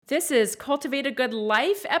This is Cultivate a Good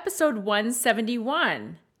Life, episode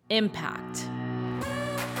 171, Impact.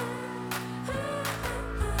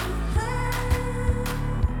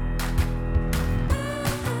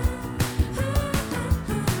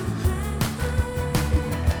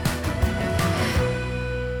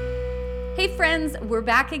 Hey friends, we're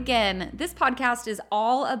back again. This podcast is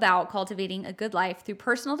all about cultivating a good life through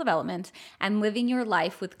personal development and living your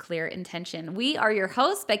life with clear intention. We are your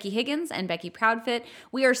hosts, Becky Higgins and Becky Proudfit.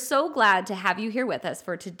 We are so glad to have you here with us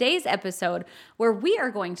for today's episode where we are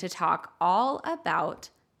going to talk all about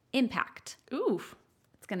impact. Ooh,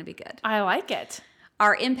 It's going to be good. I like it.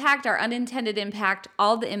 Our impact, our unintended impact,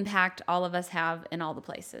 all the impact all of us have in all the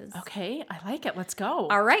places. Okay, I like it. Let's go.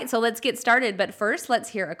 All right, so let's get started. But first, let's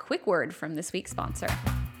hear a quick word from this week's sponsor.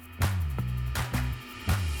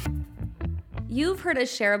 You've heard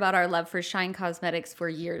us share about our love for Shine Cosmetics for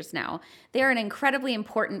years now. They are an incredibly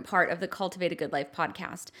important part of the Cultivate a Good Life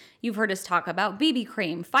podcast. You've heard us talk about BB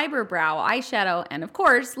cream, fiber brow, eyeshadow, and of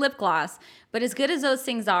course, lip gloss. But as good as those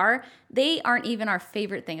things are, they aren't even our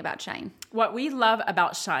favorite thing about Shine. What we love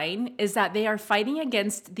about Shine is that they are fighting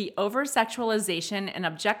against the over-sexualization and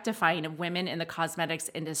objectifying of women in the cosmetics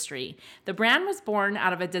industry. The brand was born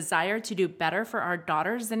out of a desire to do better for our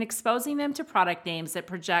daughters and exposing them to product names that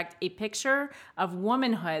project a picture of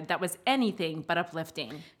womanhood that was anything but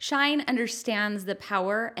uplifting. Shine understands the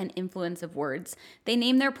power and influence of words. They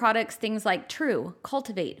name their products things like true,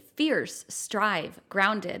 cultivate, fierce, strive,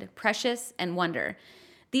 grounded, precious, and wonder.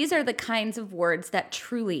 These are the kinds of words that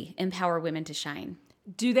truly empower women to shine.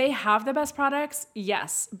 Do they have the best products?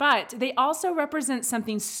 Yes, but they also represent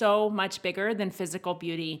something so much bigger than physical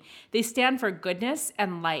beauty. They stand for goodness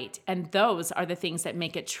and light, and those are the things that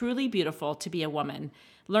make it truly beautiful to be a woman.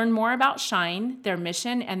 Learn more about Shine, their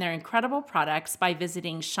mission, and their incredible products by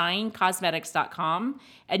visiting shinecosmetics.com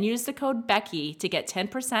and use the code Becky to get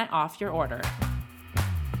 10% off your order.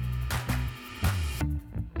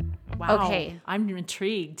 Wow. Okay. I'm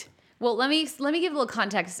intrigued. Well, let me give a little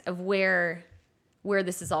context of where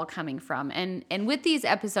this is all coming from. And with these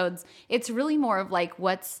episodes, it's really more of like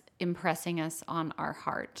what's impressing us on our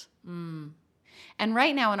heart. And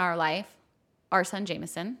right now in our life, our son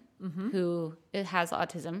Jameson, who has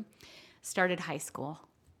autism, started high school.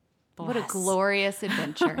 What a glorious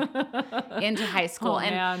adventure into high school.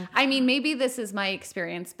 Man. I mean, maybe this is my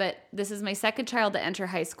experience, but this is my second child to enter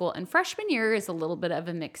high school. And freshman year is a little bit of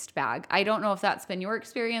a mixed bag. I don't know if that's been your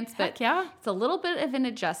experience, but yeah. It's a little bit of an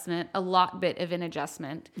adjustment, a lot bit of an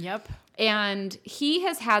adjustment. Yep. And he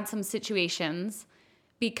has had some situations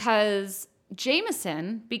because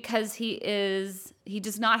Jameson, because he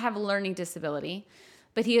does not have a learning disability,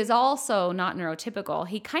 but he is also not neurotypical.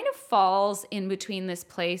 He kind of falls in between this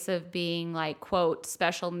place of being like, quote,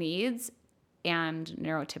 special needs and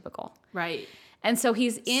neurotypical. Right. And so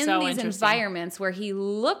he's in So these interesting. environments where he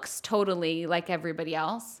looks totally like everybody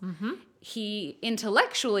else. He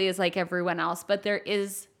intellectually is like everyone else, but there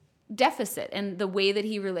is deficit, and the way that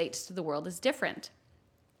he relates to the world is different.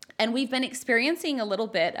 And we've been experiencing a little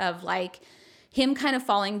bit of like him kind of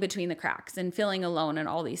falling between the cracks and feeling alone and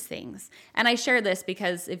all these things. And I share this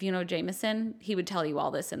because if you know Jameson, he would tell you all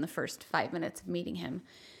this in the first 5 minutes of meeting him.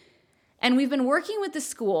 And we've been working with the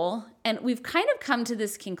school, and we've kind of come to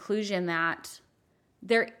this conclusion that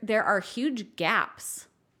there are huge gaps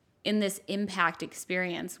in this impact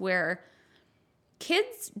experience where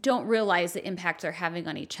kids don't realize the impact they're having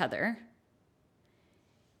on each other.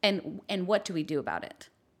 And what do we do about it?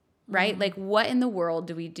 Right? Like, what in the world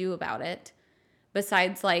do we do about it?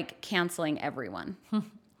 Besides like canceling everyone.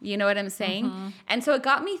 You know what I'm saying? And so it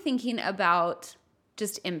got me thinking about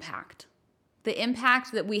just impact, the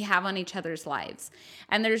impact that we have on each other's lives.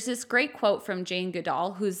 And there's this great quote from Jane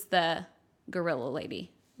Goodall, who's the gorilla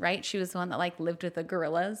lady, right? She was the one that like lived with the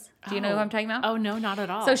gorillas. Do you know who I'm talking about? Oh, no, not at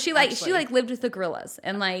all. So she lived with the gorillas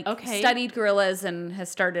and like studied gorillas and has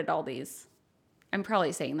started all these. I'm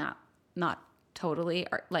probably saying that not totally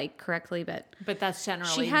or like correctly, but that's generally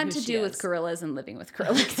she had who to she do is. with gorillas and living with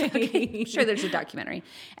gorillas. I'm sure there's a documentary.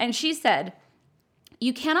 And she said,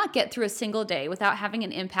 you cannot get through a single day without having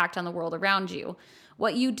an impact on the world around you.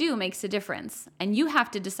 What you do makes a difference, and you have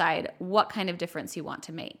to decide what kind of difference you want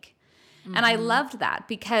to make. And I loved that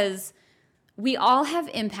because we all have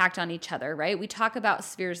impact on each other, right? We talk about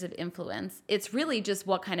spheres of influence. It's really just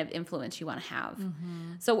what kind of influence you want to have.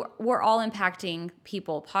 So we're all impacting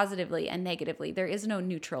people positively and negatively. There is no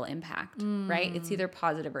neutral impact, right? It's either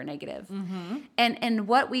positive or negative. And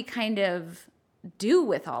what we kind of do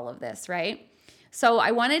with all of this, right? So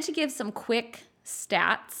I wanted to give some quick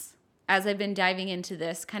stats as I've been diving into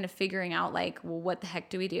this, kind of figuring out like, well, what the heck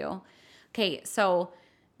do we do? Okay, so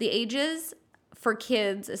the ages for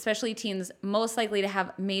kids, especially teens, most likely to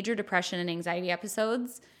have major depression and anxiety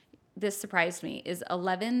episodes, this surprised me, is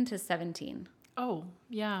 11 to 17. Oh,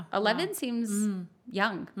 yeah. 11 seems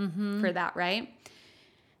young for that, right?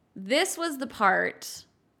 This was the part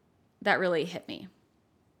that really hit me.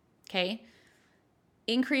 Okay.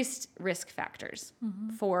 Increased risk factors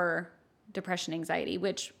for depression, anxiety,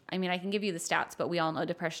 which, I mean, I can give you the stats, but we all know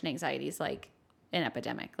depression, anxiety is like an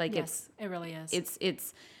epidemic. Like yes, it really is.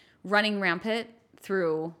 It's running rampant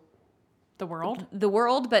through the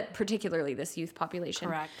world, but particularly this youth population.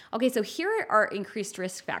 Correct. Okay. So here are increased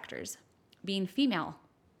risk factors: being female,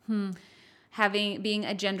 being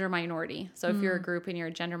a gender minority. So if you're a group and you're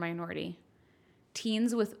a gender minority,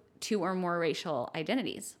 teens with 2 or more racial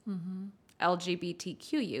identities,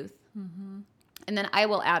 LGBTQ youth. And then I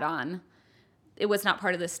will add on, it was not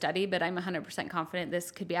part of this study, but I'm 100% confident this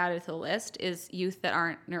could be added to the list, is youth that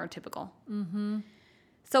aren't neurotypical.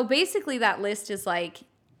 So basically that list is like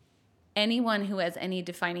anyone who has any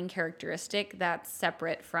defining characteristic that's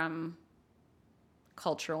separate from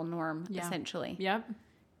cultural norm, essentially. Yep.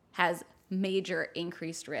 Has major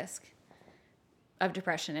increased risk of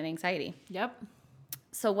depression and anxiety. Yep.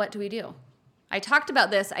 So what do we do? I talked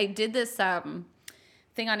about this. I did this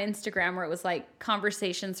thing on Instagram where it was like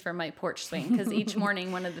conversations from my porch swing, because each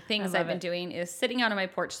morning one of the things I've been doing is sitting out on my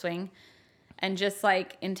porch swing and just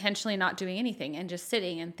like intentionally not doing anything and just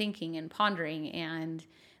sitting and thinking and pondering. And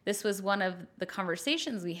this was one of the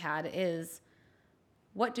conversations we had is,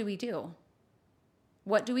 what do we do?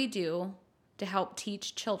 What do we do to help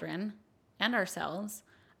teach children and ourselves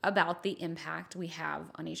about the impact we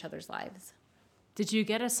have on each other's lives? Did you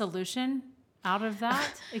get a solution out of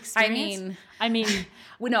that experience? I mean,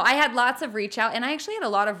 well, no, I had lots of reach out, and I actually had a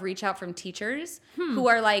lot of reach out from teachers who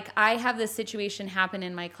are like, I have this situation happen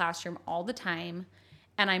in my classroom all the time,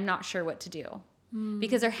 and I'm not sure what to do.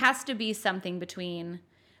 Because there has to be something between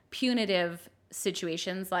punitive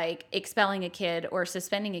situations like expelling a kid or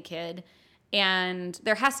suspending a kid, and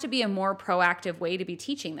there has to be a more proactive way to be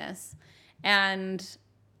teaching this. And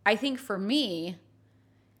I think for me,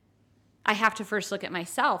 I have to first look at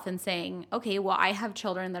myself and saying, okay, well, I have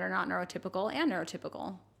children that are not neurotypical and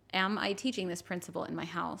neurotypical. Am I teaching this principle in my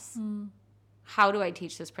house? How do I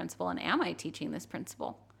teach this principle? And am I teaching this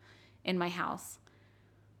principle in my house?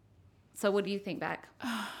 So what do you think, Beck?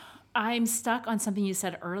 I'm stuck on something you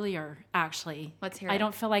said earlier, actually. Let's hear it. I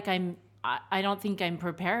don't think I'm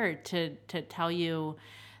prepared to tell you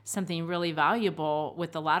something really valuable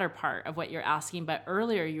with the latter part of what you're asking. But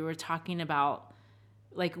earlier you were talking about,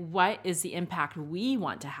 like, what is the impact we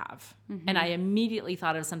want to have? And I immediately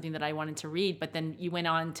thought of something that I wanted to read, but then you went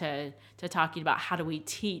on to talking about how do we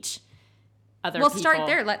teach other people. We'll start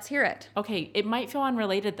there. Let's hear it. Okay. It might feel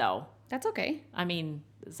unrelated, though. That's okay. I mean,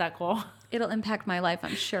 is that cool? It'll impact my life,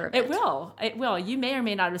 I'm sure of it. Will. It will. You may or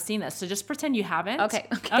may not have seen this, so just pretend you haven't.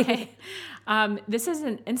 Okay. This is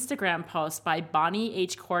an Instagram post by Bonnie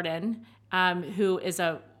H. Cordon, who is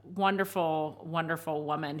a wonderful, wonderful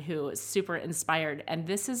woman who is super inspired. And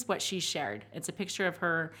this is what she shared. It's a picture of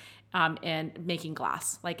her in making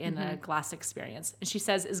glass, like in a glass experience. And she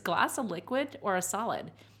says, is glass a liquid or a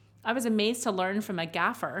solid? I was amazed to learn from a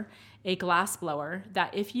gaffer, a glass blower,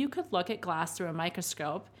 that if you could look at glass through a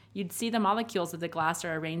microscope, you'd see the molecules of the glass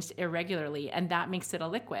are arranged irregularly, and that makes it a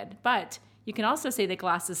liquid. But you can also say that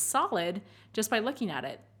glass is solid just by looking at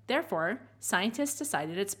it. Therefore, scientists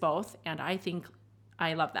decided it's both, and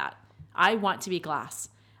I love that. I want to be glass.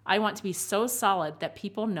 I want to be so solid that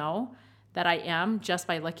people know that I am just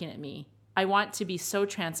by looking at me. I want to be so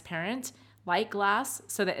transparent, like glass,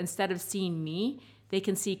 so that instead of seeing me, they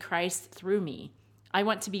can see Christ through me. I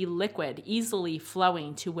want to be liquid, easily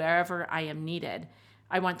flowing to wherever I am needed.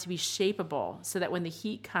 I want to be shapeable so that when the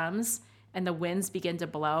heat comes and the winds begin to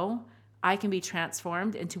blow, I can be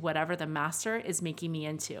transformed into whatever the master is making me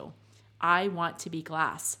into. I want to be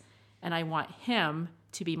glass, and I want him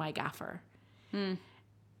to be my gaffer.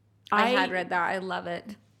 I had read that. I love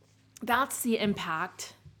it. That's the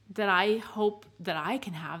impact that I hope that I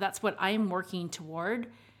can have. That's what I am working toward.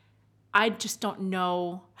 I just don't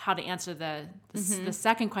know how to answer the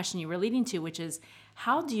second question you were leading to, which is,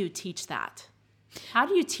 how do you teach that? How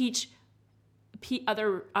do you teach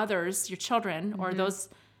others, your children, or those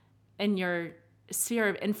in your sphere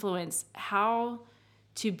of influence, how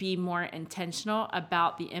to be more intentional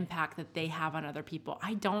about the impact that they have on other people?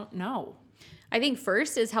 I don't know. I think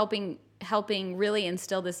first is helping really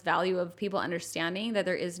instill this value of people understanding that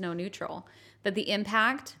there is no neutral, that the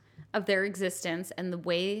impact of their existence and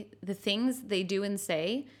the things they do and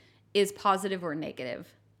say is positive or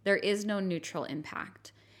negative. There is no neutral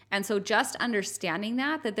impact. And so just understanding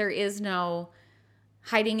that there is no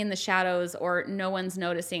hiding in the shadows or no one's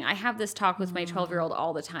noticing. I have this talk with my 12-year-old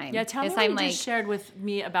all the time. Yeah, tell me what you just shared with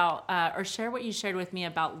me about, or share what you shared with me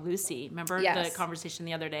about Lucy. Remember the conversation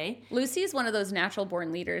the other day? Lucy is one of those natural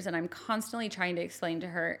born leaders, and I'm constantly trying to explain to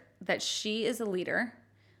her that she is a leader.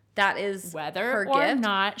 That is her gift. Whether or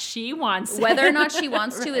not she wants to. Whether or not she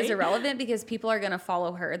wants to is irrelevant because people are going to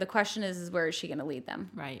follow her. The question is where is she going to lead them?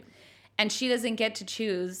 Right. And she doesn't get to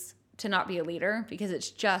choose to not be a leader because it's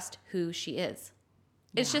just who she is.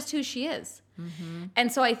 It's just who she is. Mm-hmm.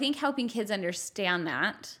 And so I think helping kids understand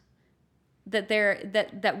that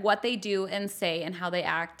what they do and say and how they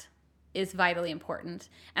act is vitally important.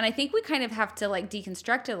 And I think we kind of have to like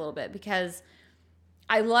deconstruct it a little bit because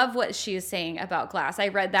I love what she is saying about glass. I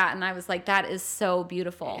read that and I was like, that is so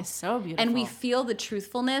beautiful. It's so beautiful. And we feel the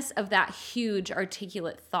truthfulness of that huge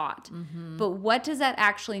articulate thought. Mm-hmm. But what does that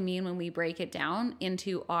actually mean when we break it down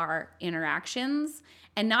into our interactions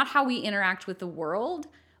and not how we interact with the world,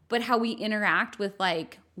 but how we interact with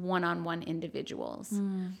like one-on-one individuals?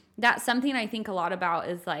 Mm. That's something I think a lot about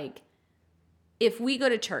is like, if we go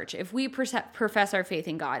to church, if we profess our faith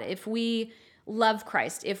in God, if we love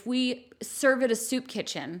Christ, if we serve at a soup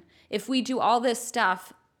kitchen, if we do all this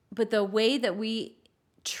stuff, but the way that we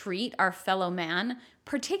treat our fellow man,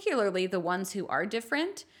 particularly the ones who are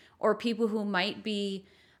different or people who might be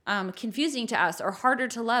confusing to us or harder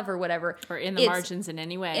to love or whatever. Or in the margins in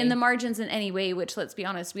any way. In the margins in any way, which let's be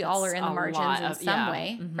honest, we all are in the margins in some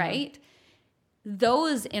way, mm-hmm. right?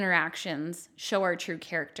 Those interactions show our true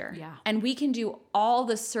character. Yeah. And we can do all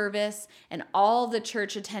the service and all the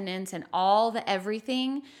church attendance and all the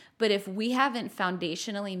everything. But if we haven't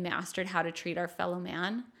foundationally mastered how to treat our fellow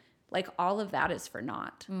man, like all of that is for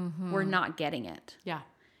naught. Mm-hmm. We're not getting it. Yeah.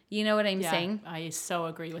 You know what I'm saying? I so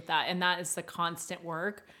agree with that. And that is the constant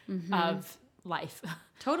work mm-hmm. of life.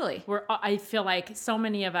 Totally. I feel like so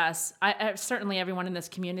many of us, certainly everyone in this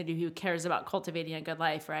community who cares about cultivating a good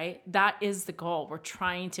life, right? That is the goal. We're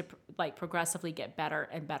trying to like progressively get better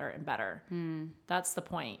and better and better. That's the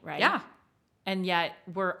point, right? Yeah. And yet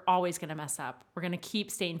we're always going to mess up. We're going to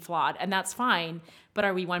keep staying flawed, and that's fine. But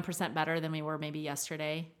are we 1% better than we were maybe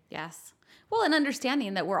yesterday? Yes. Well, and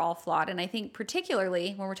understanding that we're all flawed. And I think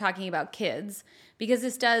particularly when we're talking about kids, because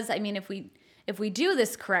this does, I mean, if we do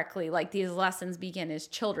this correctly, like these lessons begin as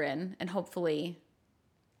children, and hopefully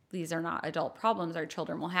these are not adult problems our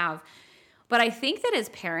children will have. But I think that as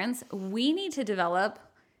parents, we need to develop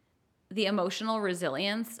the emotional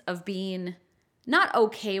resilience of being not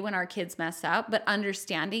okay when our kids mess up, but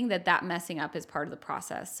understanding that messing up is part of the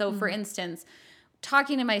process. So for instance,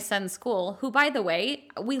 talking to my son's school, who, by the way,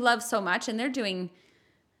 we love so much, and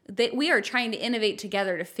we are trying to innovate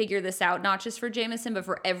together to figure this out, not just for Jameson, but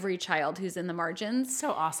for every child who's in the margins.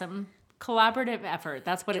 So awesome. Collaborative effort.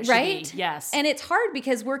 That's what it should right? be. Yes. And it's hard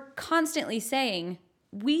because we're constantly saying,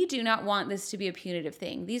 we do not want this to be a punitive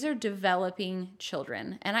thing. These are developing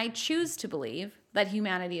children. And I choose to believe that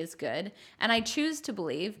humanity is good. And I choose to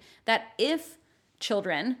believe that if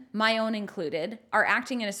children, my own included, are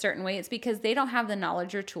acting in a certain way, it's because they don't have the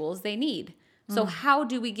knowledge or tools they need. So how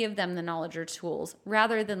do we give them the knowledge or tools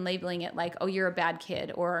rather than labeling it like, oh, you're a bad kid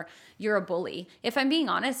or you're a bully? If I'm being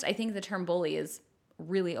honest, I think the term bully is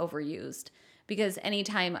really overused because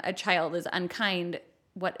anytime a child is unkind,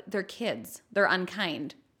 they're kids, they're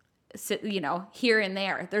unkind, here and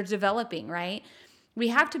there, they're developing, right? We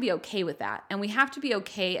have to be okay with that. And we have to be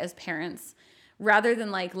okay as parents rather than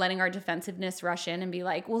like letting our defensiveness rush in and be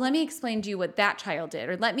like, well, let me explain to you what that child did,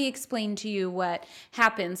 or let me explain to you what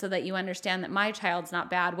happened so that you understand that my child's not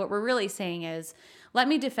bad. What we're really saying is, let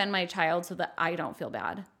me defend my child so that I don't feel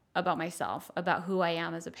bad about myself, about who I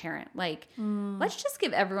am as a parent. Like, let's just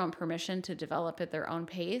give everyone permission to develop at their own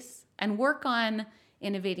pace and work on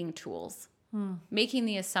innovating tools, making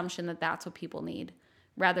the assumption that that's what people need,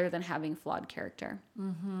 rather than having flawed character.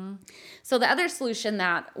 Mm-hmm. So the other solution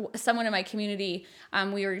that someone in my community,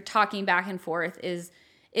 we were talking back and forth is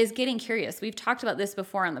getting curious. We've talked about this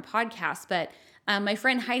before on the podcast, but my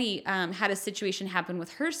friend Heidi had a situation happen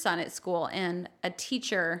with her son at school, and a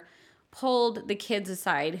teacher pulled the kids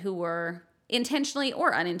aside who were intentionally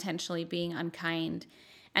or unintentionally being unkind.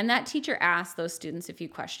 And that teacher asked those students a few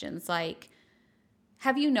questions like,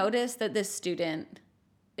 have you noticed that this student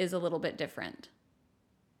is a little bit different?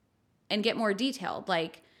 And get more detailed,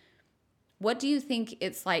 like, what do you think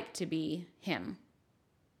it's like to be him?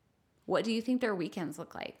 What do you think their weekends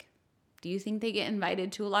look like? Do you think they get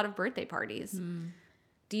invited to a lot of birthday parties?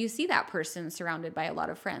 Do you see that person surrounded by a lot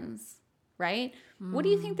of friends, right? What do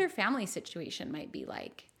you think their family situation might be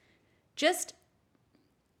like? Just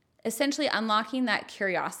essentially unlocking that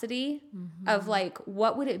curiosity of like,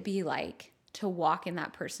 what would it be like to walk in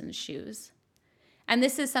that person's shoes? And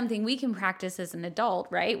this is something we can practice as an adult,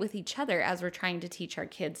 right? With each other as we're trying to teach our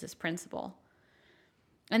kids this principle.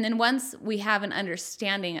 And then once we have an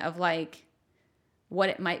understanding of like what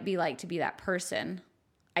it might be like to be that person,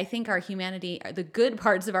 I think our humanity, the good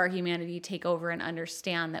parts of our humanity take over and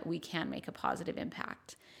understand that we can make a positive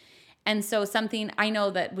impact. And so something I know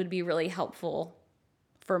that would be really helpful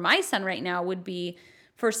for my son right now would be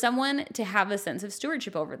for someone to have a sense of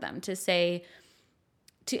stewardship over them, to say,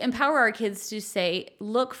 to empower our kids to say,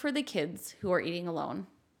 look for the kids who are eating alone.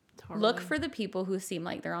 Totally. Look for the people who seem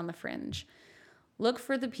like they're on the fringe. Look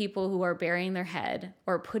for the people who are burying their head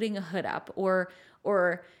or putting a hood up or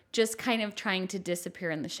just kind of trying to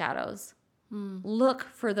disappear in the shadows. Look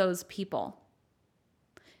for those people.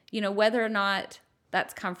 You know, whether or not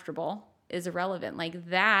that's comfortable is irrelevant. Like,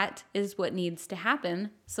 that is what needs to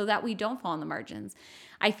happen so that we don't fall on the margins.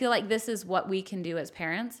 I feel like this is what we can do as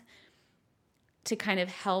parents to kind of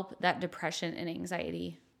help that depression and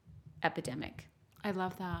anxiety epidemic. I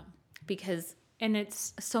love that. Because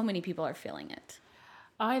it's so many people are feeling it.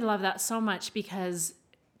 I love that so much, because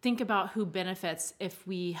think about who benefits if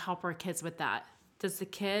we help our kids with that. Does the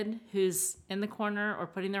kid who's in the corner or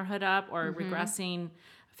putting their hood up or regressing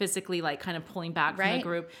physically, like kind of pulling back from the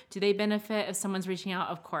group, do they benefit if someone's reaching out?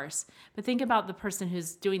 Of course. But think about the person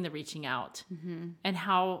who's doing the reaching out and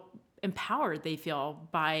how empowered they feel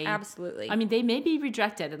by... Absolutely. I mean, they may be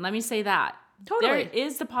rejected. And let me say that. Totally. There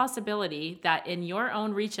is the possibility that in your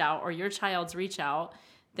own reach out or your child's reach out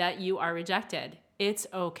that you are rejected. It's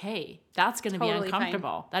okay. That's going to be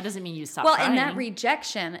uncomfortable. Fine. That doesn't mean you stop trying. And that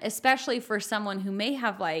rejection, especially for someone who may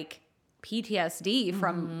have like PTSD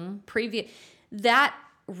from previous, that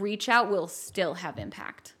reach out will still have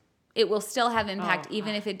impact. It will still have impact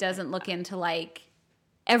even if it doesn't look into like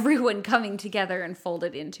everyone coming together and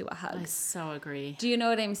folded into a hug. I so agree. Do you know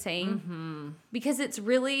what I'm saying? Because it's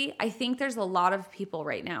really, I think there's a lot of people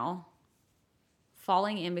right now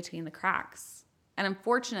falling in between the cracks. And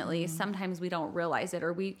unfortunately, sometimes we don't realize it,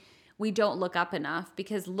 or we don't look up enough,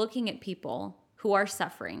 because looking at people who are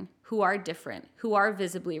suffering, who are different, who are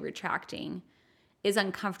visibly retracting is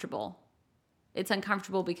uncomfortable. It's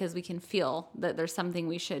uncomfortable because we can feel that there's something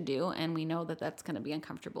we should do, and we know that that's going to be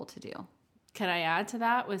uncomfortable to do. Can I add to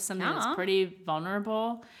that with something that's pretty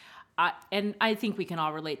vulnerable? And I think we can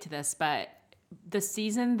all relate to this, but the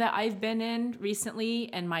season that I've been in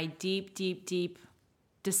recently and my deep, deep, deep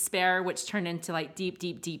despair, which turned into like deep,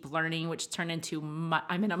 deep, deep learning, which turned into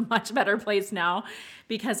I'm in a much better place now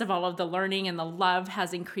because of all of the learning, and the love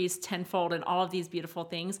has increased tenfold and all of these beautiful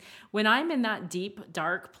things. When I'm in that deep,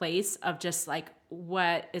 dark place of just like,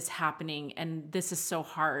 what is happening? And this is so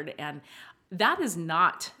hard. And that is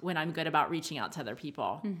not when I'm good about reaching out to other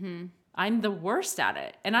people. I'm the worst at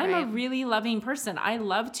it. And I'm a really loving person. I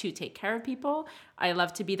love to take care of people. I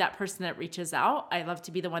love to be that person that reaches out. I love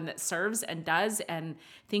to be the one that serves and does and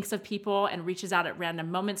thinks of people and reaches out at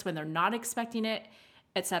random moments when they're not expecting it,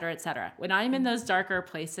 et cetera, et cetera. When I'm in those darker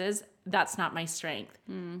places, that's not my strength.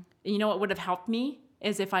 You know what would have helped me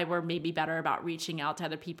is if I were maybe better about reaching out to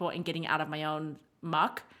other people and getting out of my own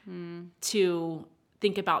muck to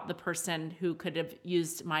think about the person who could have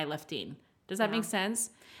used my lifting. Does that make sense?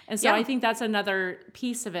 And so I think that's another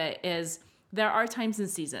piece of it is there are times and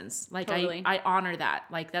seasons. Like I honor that.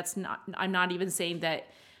 Like that's not, I'm not even saying that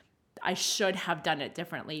I should have done it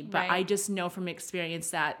differently, but I just know from experience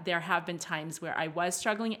that there have been times where I was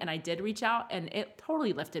struggling and I did reach out and it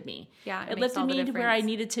totally lifted me. Yeah. It lifted me to where I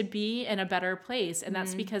needed to be in a better place. And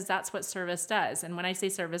that's because that's what service does. And when I say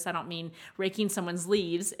service, I don't mean raking someone's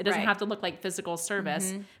leaves. It doesn't have to look like physical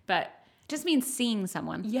service, but just means seeing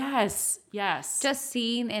someone. Yes. Just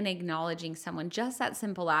seeing and acknowledging someone. Just that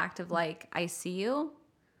simple act of like, I see you.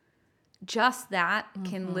 Just that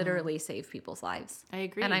can literally save people's lives. I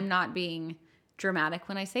agree. And I'm not being dramatic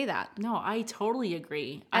when I say that. No, I totally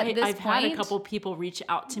agree. I've had a couple people reach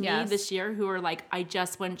out to me this year who are like, I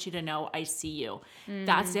just want you to know I see you.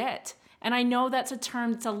 That's it. And I know that's a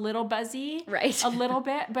term that's a little buzzy. Right. A little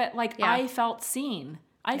bit. But like I felt seen.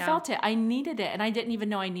 I felt it. I needed it. And I didn't even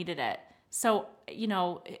know I needed it. So, you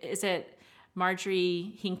know, is it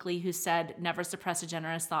Marjorie Hinckley who said, never suppress a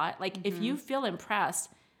generous thought? Like, if you feel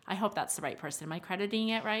impressed, I hope that's the right person. Am I crediting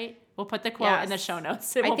it right? We'll put the quote in the show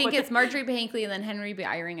notes. I think it's Marjorie B. Hinckley, and then Henry B.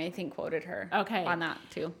 Eyring, I think, quoted her on that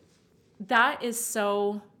too. That is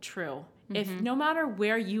so true. If no matter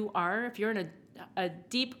where you are, if you're in a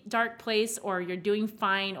deep, dark place, or you're doing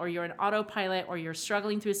fine, or you're an autopilot, or you're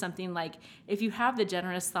struggling through something, like if you have the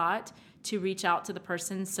generous thought to reach out to the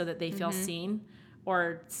person so that they feel seen,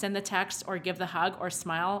 or send the text, or give the hug, or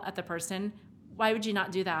smile at the person, why would you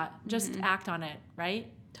not do that? Just act on it, right?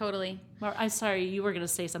 Totally. Well, I'm sorry, you were going to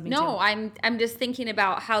say something No, too. I'm just thinking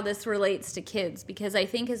about how this relates to kids, because I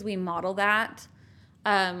think as we model that,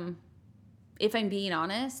 if I'm being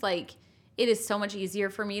honest, like, it is so much easier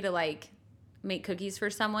for me to like make cookies for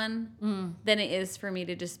someone than it is for me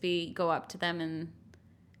to just go up to them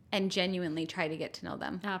and genuinely try to get to know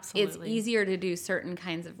them. Absolutely. It's easier to do certain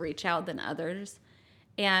kinds of reach out than others.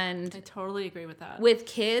 And I totally agree with that. with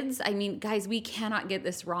kids, I mean, guys, we cannot get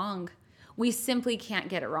this wrong. We simply can't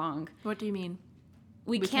get it wrong. What do you mean?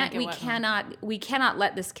 We cannot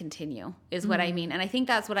let this continue is what I mean. And I think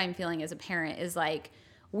that's what I'm feeling as a parent is like,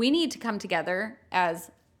 we need to come together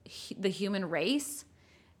as the human race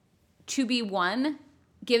to be, one,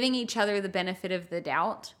 giving each other the benefit of the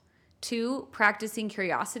doubt, two, practicing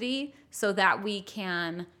curiosity so that we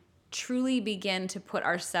can truly begin to put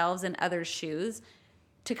ourselves in others' shoes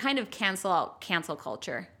to kind of cancel out cancel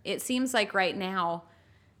culture. It seems like right now,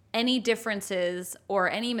 any differences or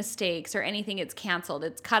any mistakes or anything, it's canceled.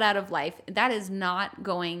 It's cut out of life. That is not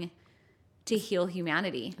going to heal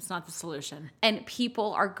humanity. It's not the solution. And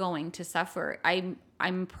people are going to suffer.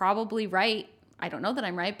 I'm probably right. I don't know that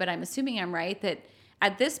I'm right, but I'm assuming I'm right that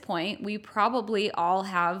at this point, we probably all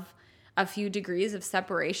have a few degrees of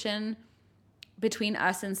separation between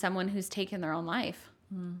us and someone who's taken their own life.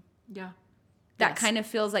 Yeah. That kind of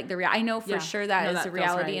feels like I know for sure that is the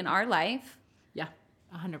reality right. in our life. Yeah,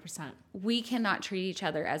 100%. We cannot treat each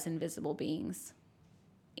other as invisible beings.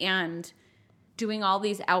 And doing all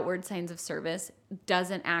these outward signs of service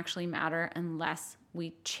doesn't actually matter unless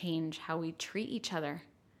we change how we treat each other.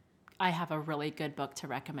 I have a really good book to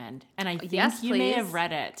recommend. And I think Yes, you may please. have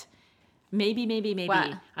read it. Maybe.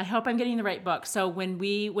 What? I hope I'm getting the right book. So when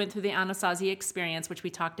we went through the Anasazi experience, which we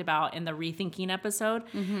talked about in the Rethinking episode,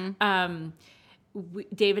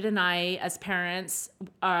 David and I, as parents,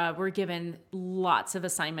 were given lots of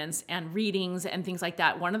assignments and readings and things like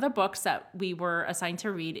that. One of the books that we were assigned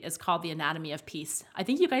to read is called The Anatomy of Peace. I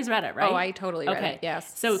think you guys read it, right? Oh, I totally read it.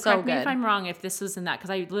 Yes. So correct me good. if I'm wrong if this was in that, because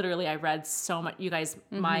I read so much. You guys,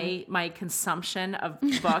 my consumption of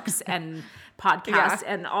books and podcasts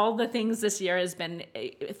and all the things this year has been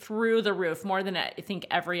through the roof, more than I think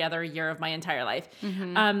every other year of my entire life.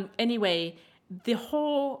 Anyway, the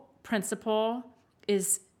whole principle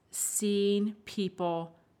is seeing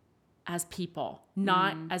people as people,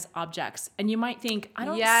 not as objects. And you might think, I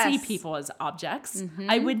don't see people as objects.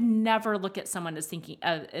 I would never look at someone as thinking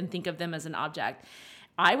and think of them as an object.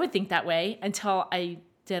 I would think that way until I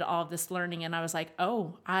did all of this learning, and I was like,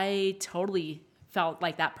 oh, I totally felt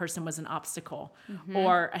like that person was an obstacle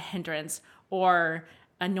or a hindrance or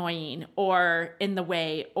annoying or in the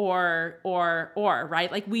way or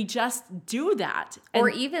right? Like we just do that. Or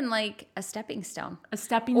even like a stepping stone. A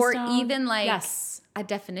stepping or stone. Or even like yes. a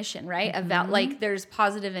definition, right? About like there's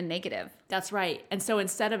positive and negative. That's right. And so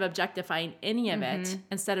instead of objectifying any of it,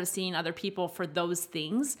 instead of seeing other people for those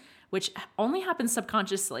things, which only happens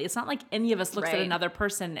subconsciously, it's not like any of us looks at another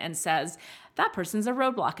person and says, that person's a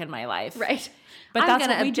roadblock in my life. Right. But I'm that's going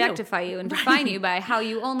what to we objectify you and define you by how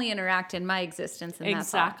you only interact in my existence. And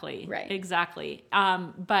exactly. That's all. Right. Exactly.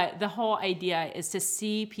 But the whole idea is to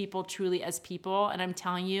see people truly as people. And I'm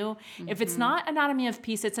telling you, if it's not Anatomy of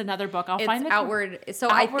Peace, it's another book. I'll find the outward.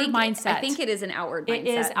 So outward mindset. I think it is an outward mindset. It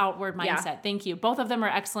is outward mindset. Yeah. Thank you. Both of them are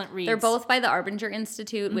excellent reads. They're both by the Arbinger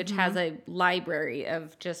Institute, which has a library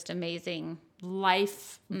of just amazing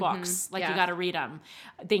life books. Like you got to read them.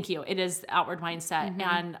 Thank you. It is outward mindset.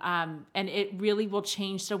 And it really will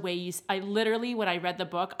change the way you, I literally, when I read the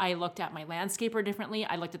book, I looked at my landscaper differently.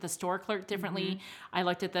 I looked at the store clerk differently. I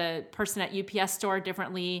looked at the person at UPS store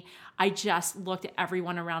differently. I just looked at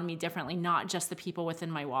everyone around me differently, not just the people within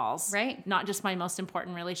my walls. Right. Not just my most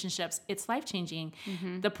important relationships. It's life-changing.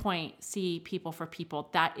 The point, see people for people.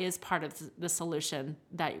 That is part of the solution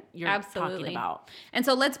that you're talking about. And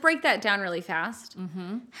so let's break that down really fast.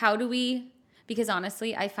 How do we, because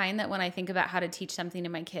honestly, I find that when I think about how to teach something to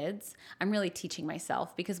my kids, I'm really teaching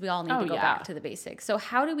myself because we all need to go back to the basics. So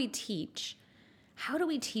how do we teach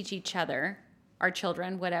each other, our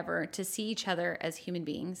children, whatever, to see each other as human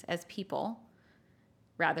beings, as people,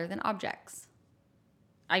 rather than objects?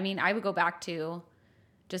 I mean, I would go back to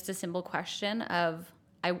just a simple question of,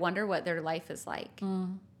 I wonder what their life is like.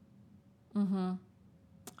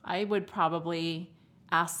 I would probably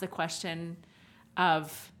ask the question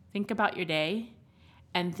of, think about your day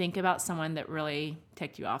and think about someone that really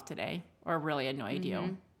ticked you off today or really annoyed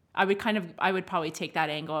you. I would probably take that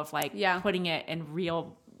angle of like putting it in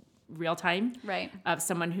real time, right? Of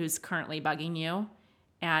someone who's currently bugging you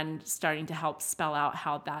and starting to help spell out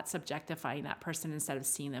how that's objectifying that person instead of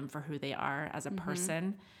seeing them for who they are as a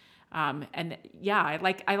person. And yeah,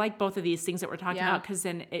 I like both of these things that we're talking about, because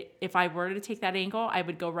then if I were to take that angle, I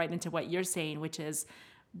would go right into what you're saying, which is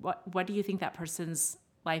what do you think that person's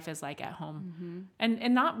life is like at home?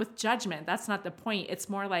 And not with judgment. That's not the point. It's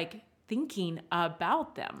more like thinking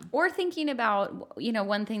about them. Or thinking about,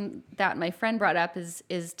 one thing that my friend brought up is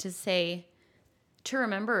to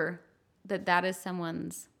remember that is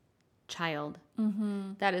someone's child.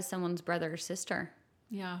 That is someone's brother or sister.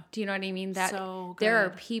 Yeah. Do you know what I mean? That So there are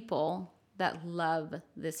good. people that love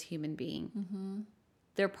this human being.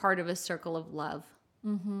 They're part of a circle of love.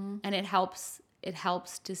 And it helps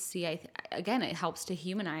to see, again, it helps to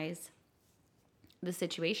humanize the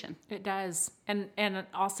situation. It does. And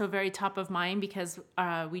also very top of mind, because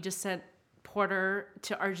we just sent Porter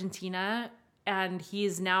to Argentina, and he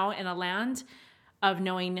is now in a land of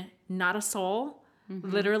knowing not a soul,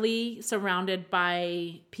 literally surrounded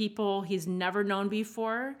by people he's never known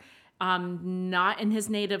before, not in his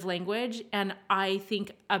native language. And I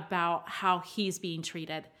think about how he's being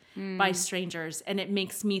treated by strangers, and it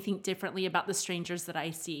makes me think differently about the strangers that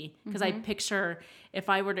I see, because I picture if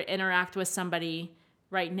I were to interact with somebody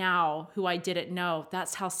right now who I didn't know,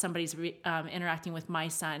 that's how somebody's interacting with my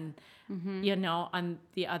son, on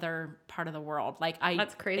the other part of the world.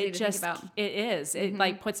 That's crazy to think about. It is.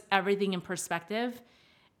 It puts everything in perspective.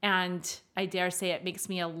 And I dare say it makes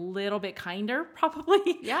me a little bit kinder,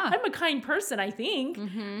 probably. Yeah. I'm a kind person, I think.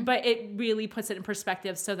 But it really puts it in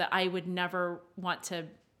perspective, so that I would never want to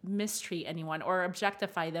mistreat anyone or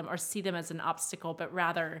objectify them or see them as an obstacle, but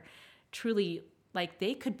rather truly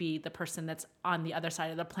they could be the person that's on the other side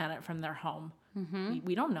of the planet from their home.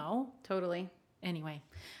 We don't know. Totally. Anyway.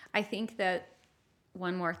 I think that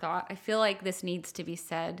one more thought, I feel like this needs to be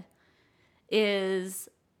said, is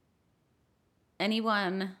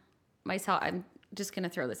anyone, myself, I'm just going to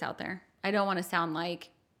throw this out there. I don't want to sound like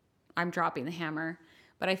I'm dropping the hammer,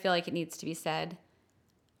 but I feel like it needs to be said.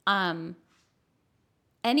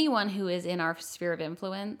 Anyone who is in our sphere of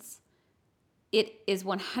influence, it is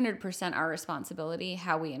 100% our responsibility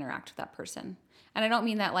how we interact with that person. And I don't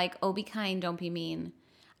mean that be kind, don't be mean.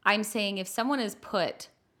 I'm saying if someone is put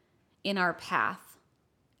in our path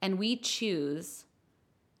and we choose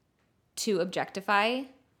to objectify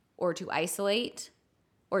or to isolate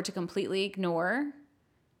or to completely ignore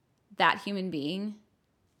that human being,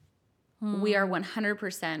 we are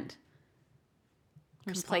 100%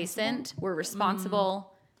 complacent. We're responsible.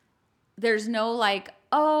 There's no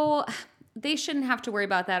they shouldn't have to worry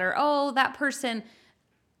about that, or that person.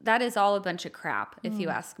 That is all a bunch of crap, if you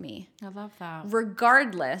ask me. I love that.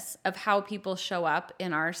 Regardless of how people show up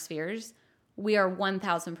in our spheres, we are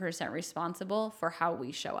 1,000% responsible for how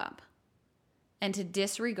we show up. And to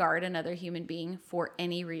disregard another human being for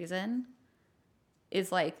any reason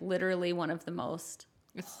is literally one of the most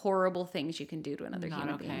horrible things you can do to another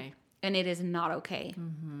human being. And it is not okay.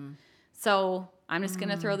 So I'm just going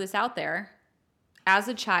to throw this out there. As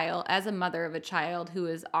a child, as a mother of a child who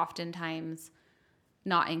is oftentimes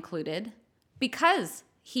not included, because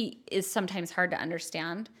he is sometimes hard to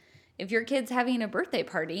understand. If your kid's having a birthday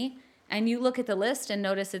party and you look at the list and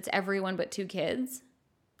notice it's everyone but 2 kids,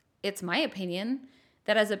 it's my opinion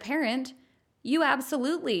that as a parent, you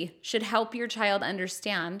absolutely should help your child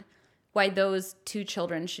understand why those 2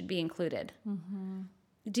 children should be included.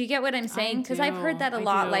 Do you get what I'm saying? Because I've heard that a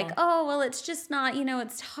lot, it's just not,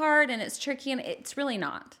 it's hard and it's tricky, and it's really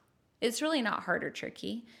not. It's really not hard or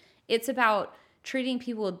tricky. It's about treating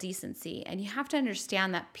people with decency. And you have to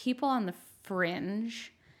understand that people on the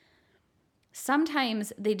fringe,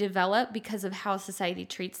 sometimes they develop, because of how society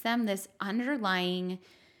treats them, this underlying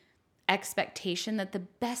expectation that the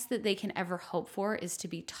best that they can ever hope for is to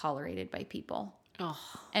be tolerated by people. Oh.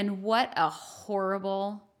 And what a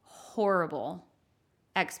horrible, horrible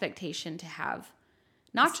expectation to have.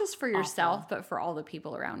 Not just for yourself, but for all the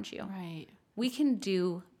people around you. Right. We can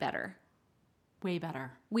do better. Way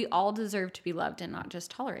better. We all deserve to be loved and not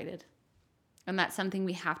just tolerated. And that's something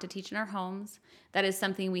we have to teach in our homes. That is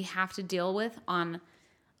something we have to deal with on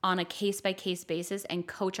a case-by-case basis and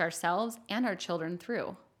coach ourselves and our children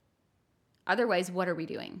through. Otherwise, what are we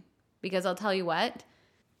doing? Because I'll tell you what,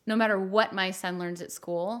 no matter what my son learns at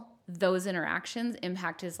school, those interactions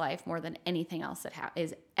impact his life more than anything else that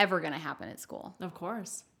is ever going to happen at school. Of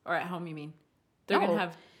course. Or at home, you mean? They're No. going to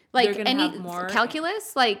have any more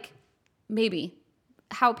calculus, maybe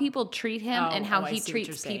how people treat him and how he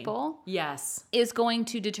treats people. Yes. Is going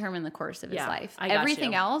to determine the course of his life.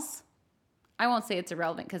 Everything else, I won't say it's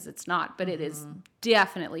irrelevant because it's not, but it is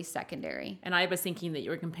definitely secondary. And I was thinking that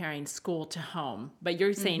you were comparing school to home, but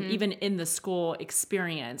you're saying even in the school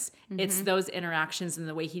experience, it's those interactions and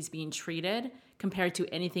the way he's being treated, compared to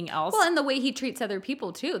anything else. Well, and the way he treats other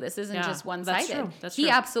people too. This isn't just one-sided. That's he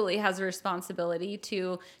true. absolutely has a responsibility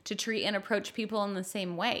to treat and approach people in the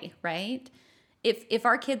same way, right? If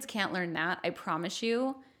our kids can't learn that, I promise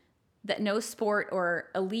you that no sport or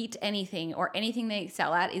elite anything or anything they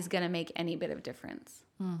excel at is going to make any bit of difference.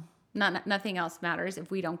 Nothing else matters if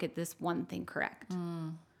we don't get this one thing correct.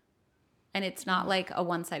 And it's not like a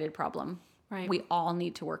one-sided problem. Right. We all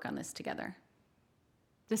need to work on this together.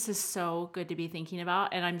 This is so good to be thinking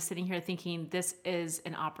about. And I'm sitting here thinking this is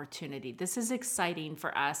an opportunity. This is exciting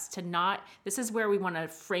for us to not, this is where we want to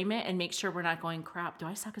frame it and make sure we're not going, crap, do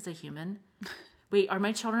I suck as a human? Wait, are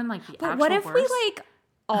my children like the But actual what if worst? we like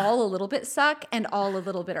all a little bit suck and all a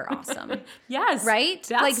little bit are awesome? Yes. Right?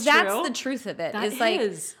 That's that's true. the truth of it. That Is like,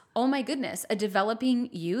 is. oh my goodness, a developing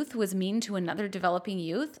youth was mean to another developing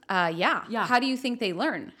youth. Yeah. How do you think they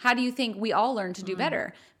learn? How do you think we all learn to do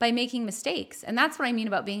better? By making mistakes. And that's what I mean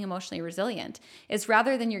about being emotionally resilient, is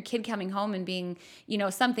rather than your kid coming home and being,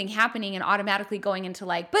 something happening and automatically going into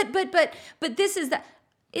like, but this is that.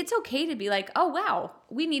 It's okay to be like, oh, wow,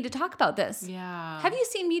 we need to talk about this. Yeah. Have you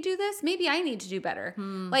seen me do this? Maybe I need to do better.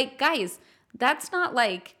 Like, guys, that's not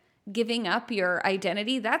like giving up your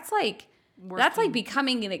identity. That's like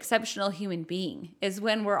becoming an exceptional human being, is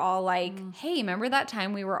when we're all like, hey, remember that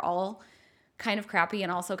time we were all kind of crappy and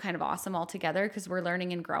also kind of awesome all together because we're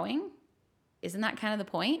learning and growing? Isn't that kind of the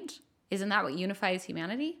point? Isn't that what unifies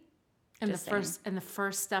humanity? And the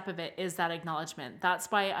first step of it is that acknowledgement.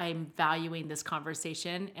 That's why I'm valuing this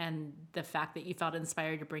conversation and the fact that you felt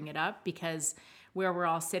inspired to bring it up, because where we're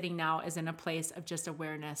all sitting now is in a place of just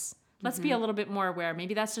awareness. Let's be a little bit more aware.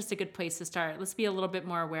 Maybe that's just a good place to start. Let's be a little bit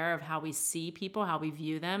more aware of how we see people, how we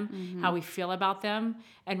view them, how we feel about them,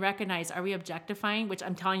 and recognize, are we objectifying? Which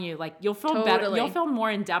I'm telling you, like, you'll feel better. You'll feel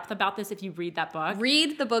more in depth about this if you read that book.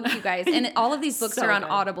 Read the book, you guys. And all of these books So are on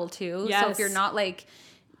good. Audible too. Yes. So if you're not like,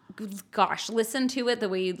 gosh, listen to it the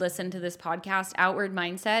way you'd listen to this podcast. Outward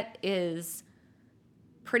Mindset is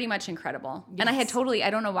pretty much incredible. Yes. And I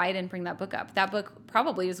don't know why I didn't bring that book up. That book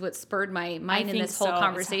probably is what spurred my mind in think this whole so.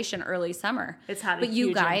 conversation early summer. It's had a But you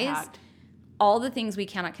huge guys, impact. all the things we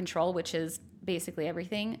cannot control, which is basically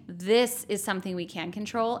everything, this is something we can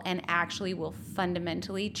control and actually will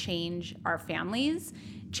fundamentally change our families,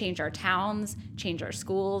 change our towns, change our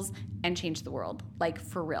schools, and change the world. Like,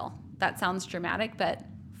 for real. That sounds dramatic, but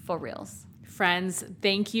for reals. Friends,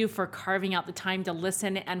 thank you for carving out the time to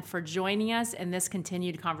listen and for joining us in this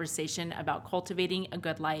continued conversation about cultivating a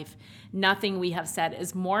good life. Nothing we have said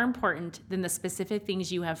is more important than the specific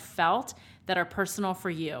things you have felt that are personal for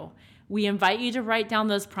you. We invite you to write down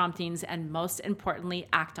those promptings and, most importantly,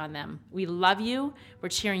 act on them. We love you, we're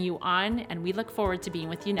cheering you on, and we look forward to being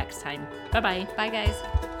with you next time. Bye-bye. Bye,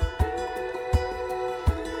 guys.